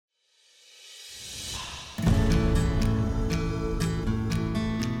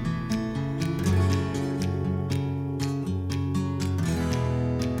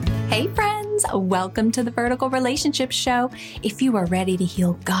Hey friends, welcome to the Vertical Relationship Show. If you are ready to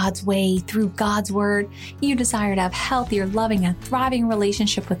heal God's way through God's Word, you desire to have healthier, loving, and thriving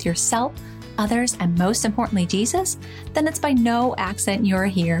relationship with yourself, others, and most importantly, Jesus, then it's by no accident you're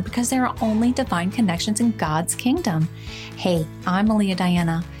here because there are only divine connections in God's kingdom. Hey, I'm Malia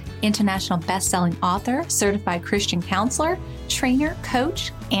Diana, international best-selling author, certified Christian counselor, trainer,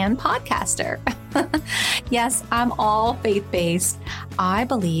 coach, and podcaster. Yes, I'm all faith-based. I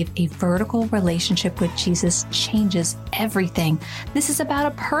believe a vertical relationship with Jesus changes everything. This is about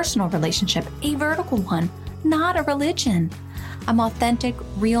a personal relationship, a vertical one, not a religion. I'm authentic,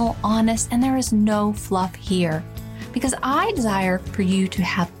 real, honest, and there is no fluff here. Because I desire for you to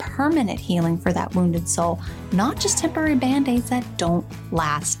have permanent healing for that wounded soul, not just temporary band-aids that don't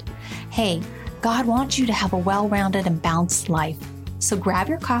last. Hey, God wants you to have a well-rounded and balanced life. So grab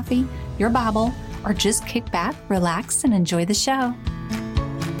your coffee, your Bible, or just kick back, relax, and enjoy the show.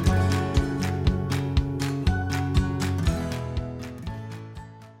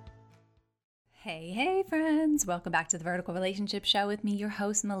 Hey friends, welcome back to the Vertical Relationship Show with me, your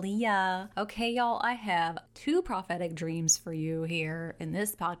host Malia. Okay, y'all, I have two prophetic dreams for you here in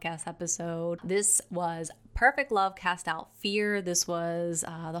this podcast episode. This was perfect love cast out fear. This was,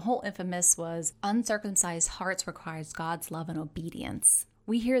 the whole infamous was uncircumcised hearts requires God's love and obedience.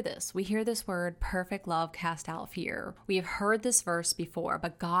 We hear this word, perfect love cast out fear. We have heard this verse before,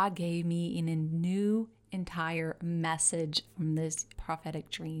 but God gave me in a new entire message from this prophetic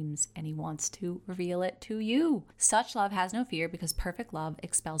dreams, and he wants to reveal it to you. Such love has no fear because perfect love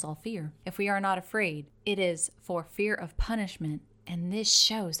expels all fear. If we are not afraid, it is for fear of punishment. And this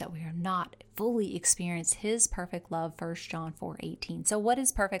shows that we are not fully experience his perfect love, 1 John 4:18. So what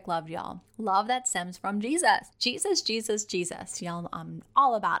is perfect love, y'all? Love that stems from Jesus. Jesus. Y'all, I'm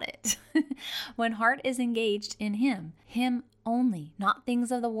all about it. When heart is engaged in him only, not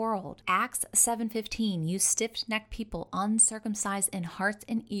things of the world. Acts 7:15, you stiff-necked people, uncircumcised in hearts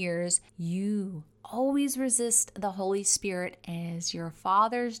and ears, you always resist the Holy Spirit as your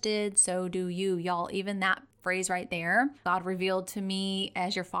fathers did, so do you. Y'all, even that phrase right there, God revealed to me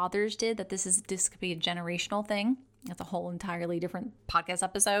as your fathers did that this could be a generational thing. That's a whole entirely different podcast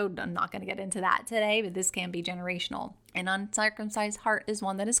episode. I'm not going to get into that today, but this can be generational. An uncircumcised heart is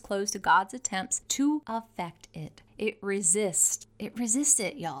one that is closed to God's attempts to affect it. It resists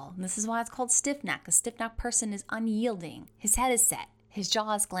it, y'all. And this is why it's called stiff-neck. A stiff-necked person is unyielding. His head is set. His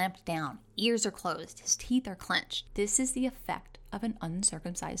jaw is clamped down. Ears are closed. His teeth are clenched. This is the effect of an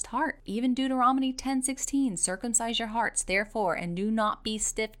uncircumcised heart. Even Deuteronomy 10:16, circumcise your hearts, therefore, and do not be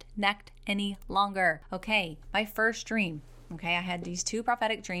stiff-necked any longer. Okay, my first dream. Okay, I had these two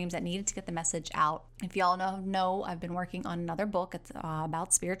prophetic dreams that needed to get the message out. If y'all know, I've been working on another book. It's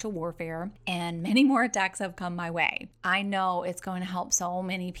about spiritual warfare, and many more attacks have come my way. I know it's going to help so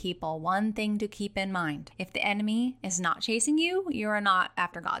many people. One thing to keep in mind, if the enemy is not chasing you, you are not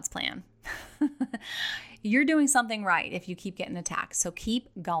after God's plan. You're doing something right if you keep getting attacked. So keep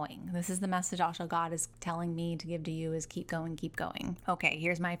going. This is the message also God is telling me to give to you is keep going, keep going. Okay,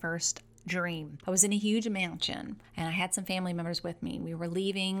 here's my first dream. I was in a huge mansion and I had some family members with me. We were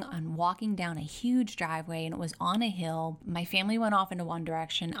leaving and walking down a huge driveway and it was on a hill. My family went off into one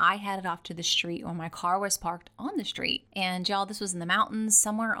direction. I headed off to the street where my car was parked on the street. And y'all, this was in the mountains.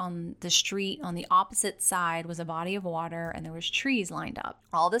 Somewhere on the street on the opposite side was a body of water and there was trees lined up.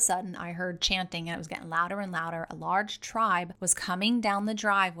 All of a sudden I heard chanting and it was getting louder and louder. A large tribe was coming down the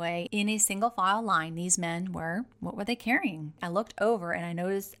driveway in a single file line. These men what were they carrying? I looked over and I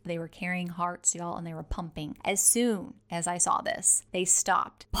noticed they were carrying hearts, y'all, and they were pumping. As soon as I saw this, they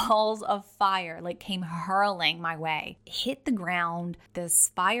stopped. Balls of fire came hurling my way. It hit the ground.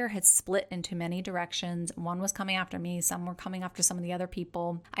 This fire had split into many directions. One was coming after me. Some were coming after some of the other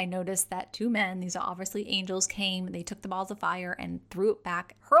people. I noticed that two men, these are obviously angels, came. They took the balls of fire and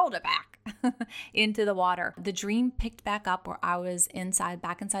hurled it back into the water. The dream picked back up where I was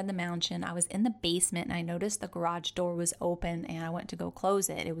back inside the mansion. I was in the basement and I noticed the garage door was open and I went to go close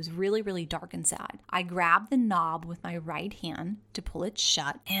it. It was really, really dark inside. I grabbed the knob with my right hand to pull it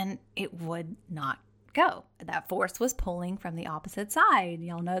shut and it would not go. That force was pulling from the opposite side.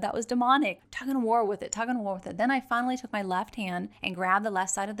 Y'all know that was demonic. Tugging a war with it. Then I finally took my left hand and grabbed the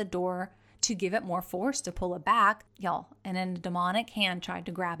left side of the door to give it more force to pull it back, y'all. And then a demonic hand tried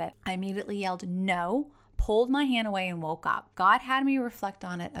to grab it. I immediately yelled, no, pulled my hand away and woke up. God had me reflect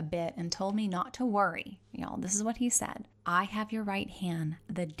on it a bit and told me not to worry. Y'all, this is what he said. I have your right hand.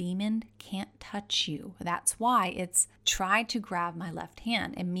 The demon can't touch you. That's why it's tried to grab my left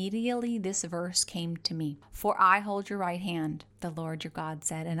hand. Immediately this verse came to me. For I hold your right hand, the Lord your God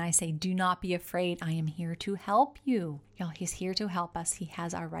said, and I say, do not be afraid. I am here to help you. Y'all, he's here to help us. He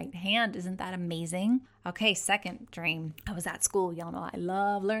has our right hand. Isn't that amazing? Okay, second dream. I was at school. Y'all know I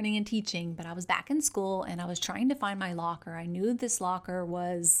love learning and teaching, but I was back in school and I was trying to find my locker. I knew this locker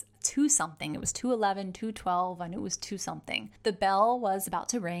was 2 something. It was 211, 212. I knew it was 2 something. The bell was about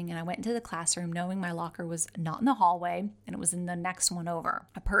to ring and I went into the classroom knowing my locker was not in the hallway and it was in the next one over.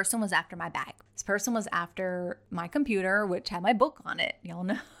 A person was after my bag. This person was after my computer, which had my book on it. Y'all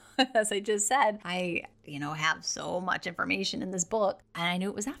know. As I just said, I, have so much information in this book and I knew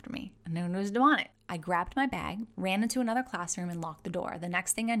it was after me. I knew it was demonic. I grabbed my bag, ran into another classroom and locked the door. The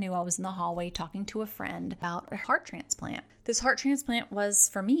next thing I knew, I was in the hallway talking to a friend about a heart transplant. This heart transplant was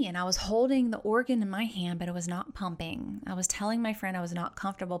for me and I was holding the organ in my hand, but it was not pumping. I was telling my friend I was not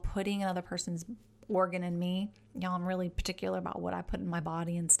comfortable putting another person's organ in me. I'm really particular about what I put in my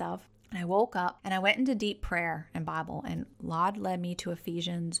body and stuff. And I woke up and I went into deep prayer and Bible and God led me to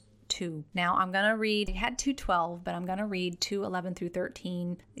Ephesians 2. Now I'm going to read, it had 2:12, but I'm going to read 2:11 through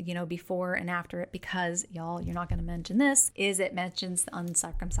 13, before and after it because y'all, you're not going to mention this, it mentions the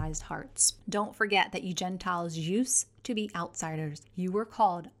uncircumcised hearts. Don't forget that you Gentiles used to be outsiders. You were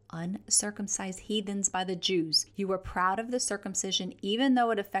called uncircumcised heathens by the Jews. You were proud of the circumcision even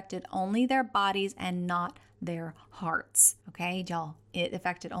though it affected only their bodies and not their hearts. Okay, y'all, it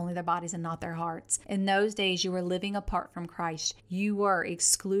affected only their bodies and not their hearts. In those days, you were living apart from Christ. You were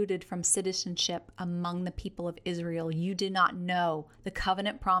excluded from citizenship among the people of Israel. You did not know the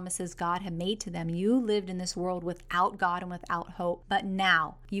covenant promises God had made to them. You lived in this world without God and without hope. But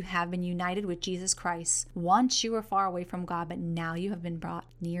now you have been united with Jesus Christ. Once you were far away from God, but now you have been brought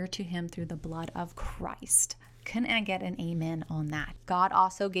near to him through the blood of Christ. Couldn't I get an amen on that? God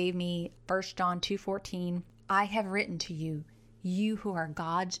also gave me 1 John 2:14. I have written to you, you who are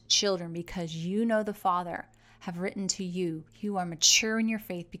God's children, because you know the Father, have written to you. You are mature in your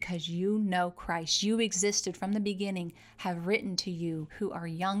faith because you know Christ. You existed from the beginning, have written to you who are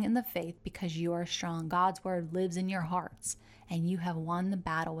young in the faith because you are strong. God's word lives in your hearts. And you have won the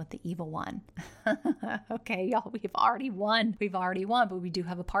battle with the evil one. Okay, y'all, we've already won. But we do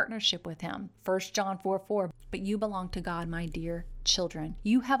have a partnership with him. 1 John 4:4, but you belong to God, my dear children.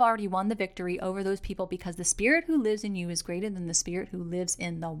 You have already won the victory over those people because the spirit who lives in you is greater than the spirit who lives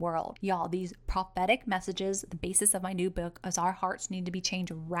in the world. Y'all, these prophetic messages, the basis of my new book, is our hearts need to be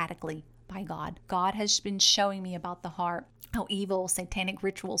changed radically by God. God has been showing me about the heart, how evil, satanic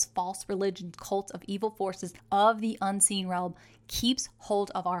rituals, false religions, cults of evil forces of the unseen realm keeps hold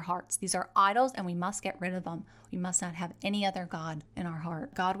of our hearts. These are idols and we must get rid of them. We must not have any other God in our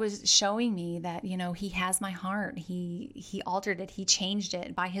heart. God was showing me that, he has my heart. He altered it. He changed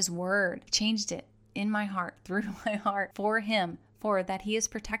it by his word. He changed it in my heart, through my heart, for him. For that he is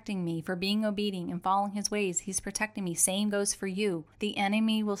protecting me for being obedient and following his ways. He's protecting me. Same goes for you. The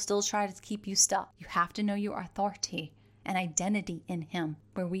enemy will still try to keep you stuck. You have to know your authority and identity in him,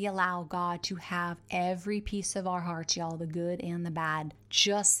 where we allow God to have every piece of our hearts, y'all, the good and the bad.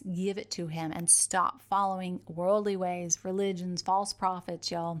 Just give it to him and stop following worldly ways, religions, false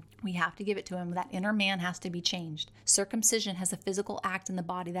prophets, y'all. We have to give it to him. That inner man has to be changed. Circumcision has a physical act in the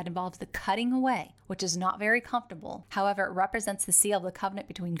body that involves the cutting away, which is not very comfortable. However, it represents the seal of the covenant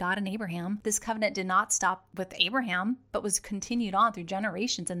between God and Abraham. This covenant did not stop with Abraham, but was continued on through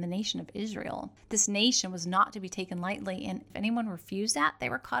generations in the nation of Israel. This nation was not to be taken lightly, and if anyone refused that, they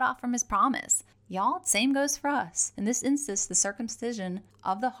were cut off from his promise. Y'all, same goes for us. In this instance, the circumcision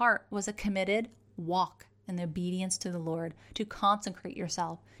of the heart was a committed walk in the obedience to the Lord, to consecrate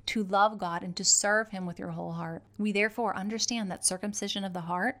yourself, to love God, and to serve him with your whole heart. We therefore understand that circumcision of the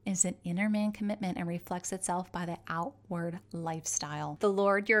heart is an inner man commitment and reflects itself by the outward lifestyle. The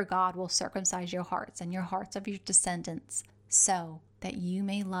Lord your God will circumcise your hearts and your hearts of your descendants, so that you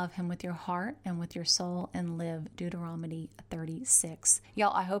may love him with your heart and with your soul and live. Deuteronomy 36.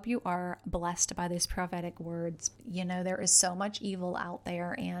 Y'all, I hope you are blessed by these prophetic words. There is so much evil out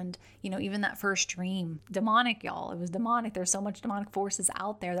there. And, even that first dream, demonic, y'all. It was demonic. There's so much demonic forces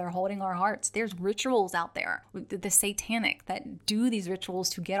out there that are holding our hearts. There's rituals out there, the satanic, that do these rituals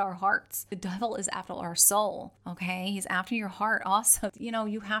to get our hearts. The devil is after our soul, okay? He's after your heart also.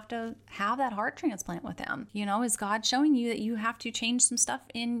 You have to have that heart transplant with him. Is God showing you that you have to change some stuff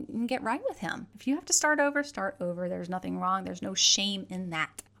and get right with him? If you have to start over, start over. There's nothing wrong. There's no shame in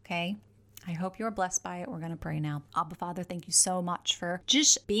that, okay? I hope you're blessed by it. We're going to pray now. Abba Father, thank you so much for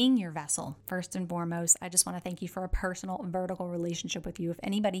just being your vessel. First and foremost, I just want to thank you for a personal vertical relationship with you. If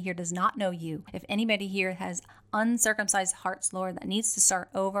anybody here does not know you, if anybody here has uncircumcised hearts, Lord, that needs to start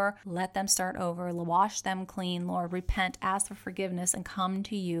over, let them start over. Wash them clean, Lord. Repent, ask for forgiveness, and come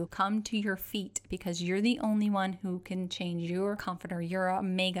to you. Come to your feet, because you're the only one who can change. You're comforter. You're our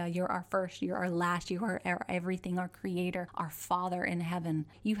Omega. You're our first. You're our last. You are our everything, our creator, our Father in heaven.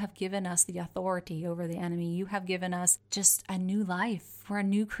 You have given us the authority over the enemy. You have given us just a new life. We're a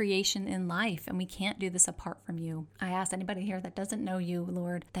new creation in life, and we can't do this apart from you. I ask anybody here that doesn't know you,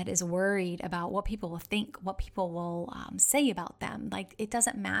 Lord, that is worried about what people will think, what people will say about them. Like, it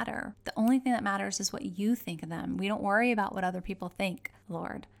doesn't matter. The only thing that matters is what you think of them. We don't worry about what other people think,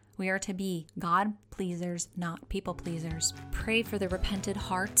 Lord. We are to be God pleasers, not people pleasers. Pray for the repented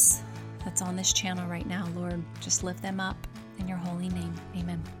hearts that's on this channel right now, Lord. Just lift them up in your holy name.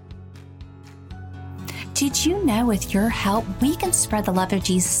 Amen. Did you know with your help, we can spread the love of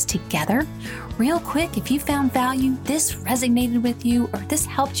Jesus together? Real quick, if you found value, this resonated with you, or this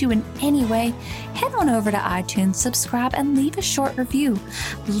helped you in any way, head on over to iTunes, subscribe, and leave a short review.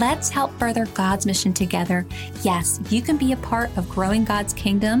 Let's help further God's mission together. Yes, you can be a part of growing God's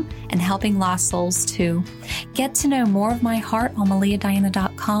kingdom and helping lost souls too. Get to know more of my heart on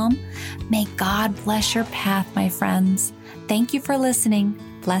maliadiana.com. May God bless your path, my friends. Thank you for listening.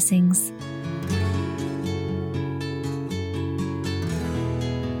 Blessings.